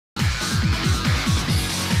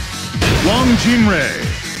Wang Jinrei.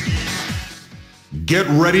 Get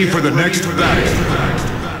ready for the next battle.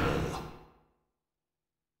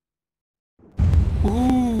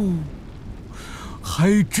 哦，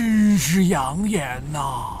还真是养眼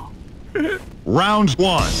呐。Round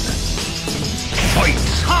 1. Fight.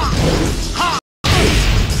 Ha! Ha!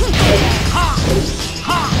 Ha!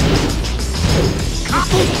 Ha!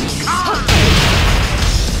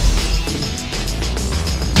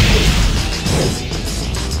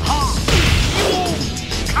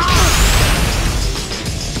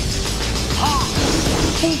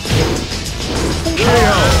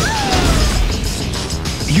 KO.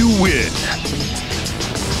 You win.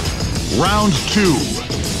 Round 2.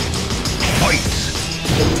 Fight.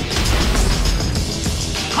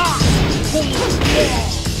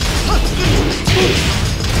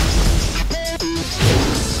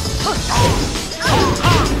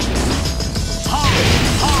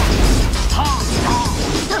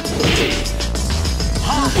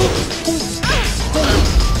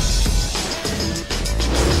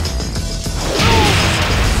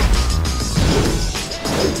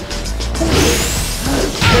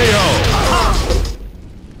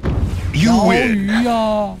 You 小 win. 鱼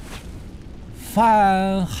呀，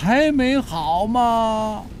饭还没好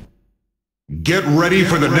吗？ Get ready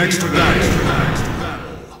for the next battle.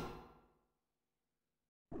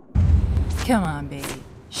 Come on, baby.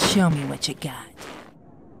 Show me what you got.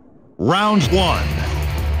 Round 1.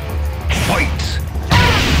 Fight.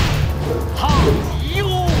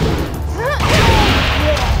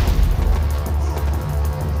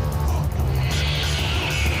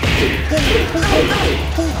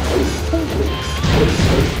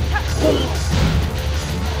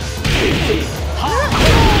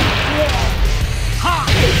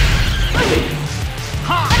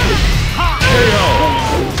 KO.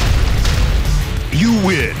 You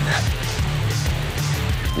win.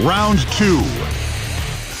 Round 2.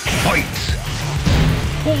 Fight.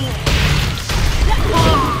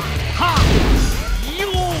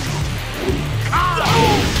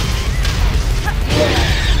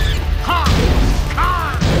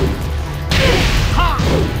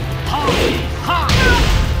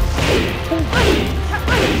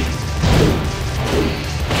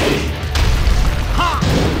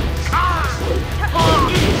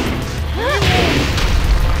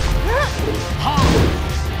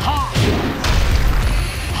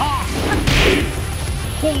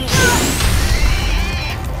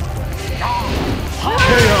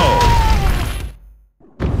 KO.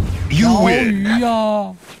 You 小 win. 鱼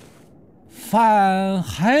呀，饭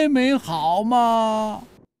还没好吗？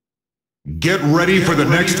 Get ready for the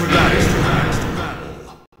next battle.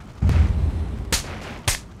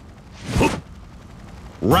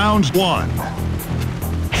 Round 1.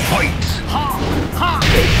 Fight.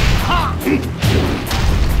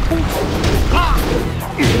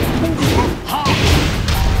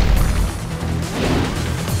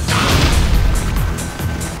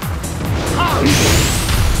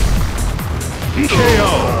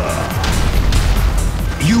 KO.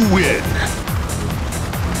 You win.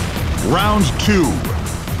 Round 2.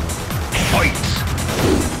 Fight.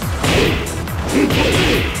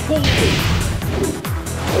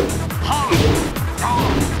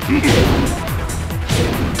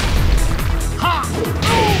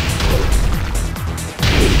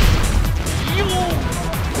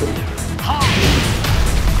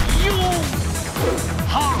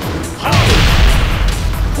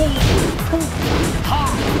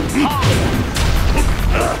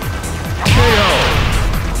 KO.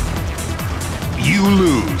 You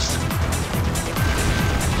lose.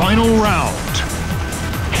 Final round.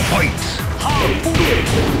 Fight.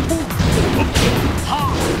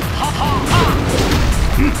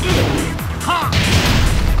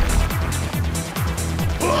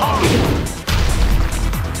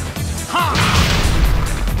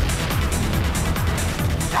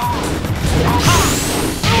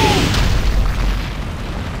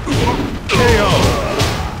 KO.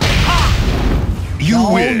 You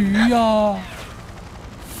小 win. 鱼呀，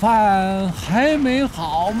饭还没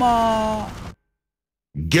好吗？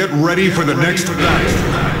 Get ready for the next battle.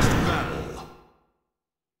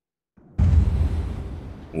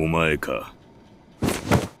 お前か。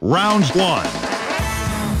 Round 1.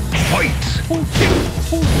 Fight.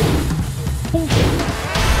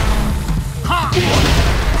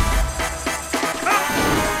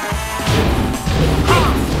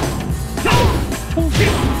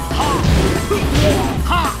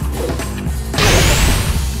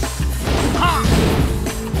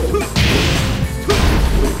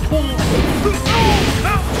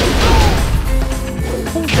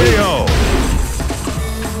 KO.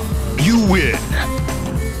 You win.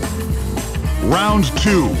 Round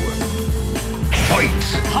 2.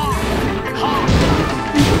 Fight!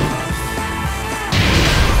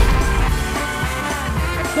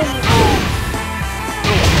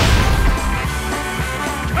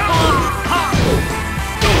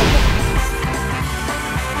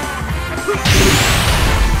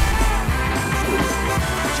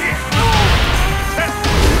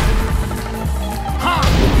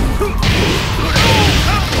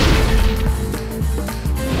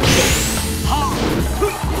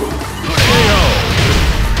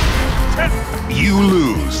 You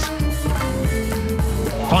lose.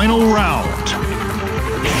 Final round.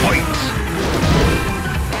 Fight!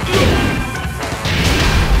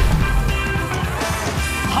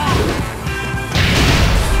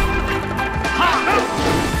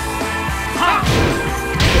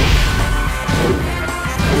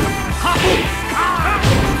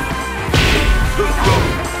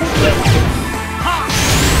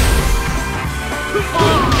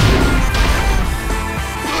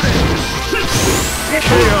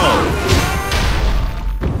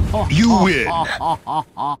 You win.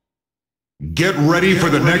 Get ready for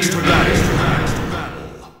the next battle.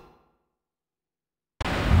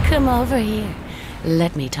 Come over here.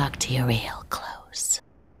 Let me talk to you real close.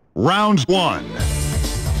 Round 1.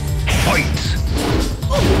 Fight!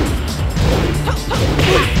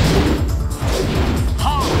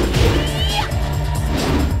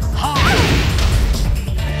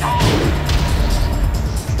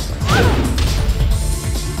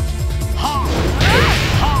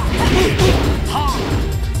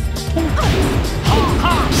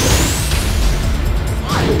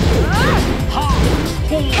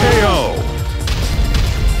 KO!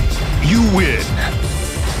 You win!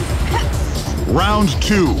 Round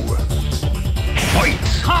 2. Fight!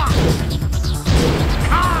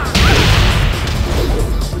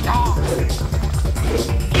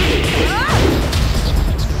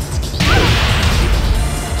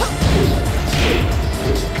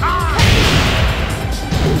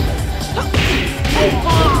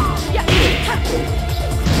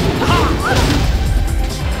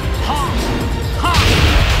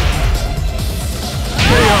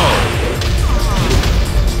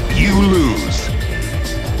 You lose.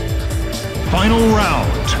 Final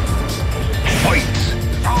round. Fight!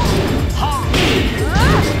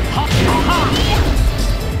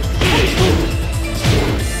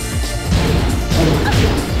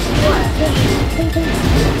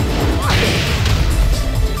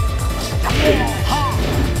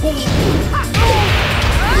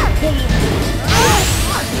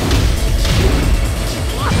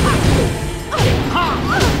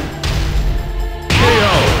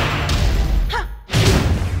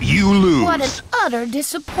 You lose. What an utter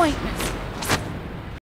disappointment.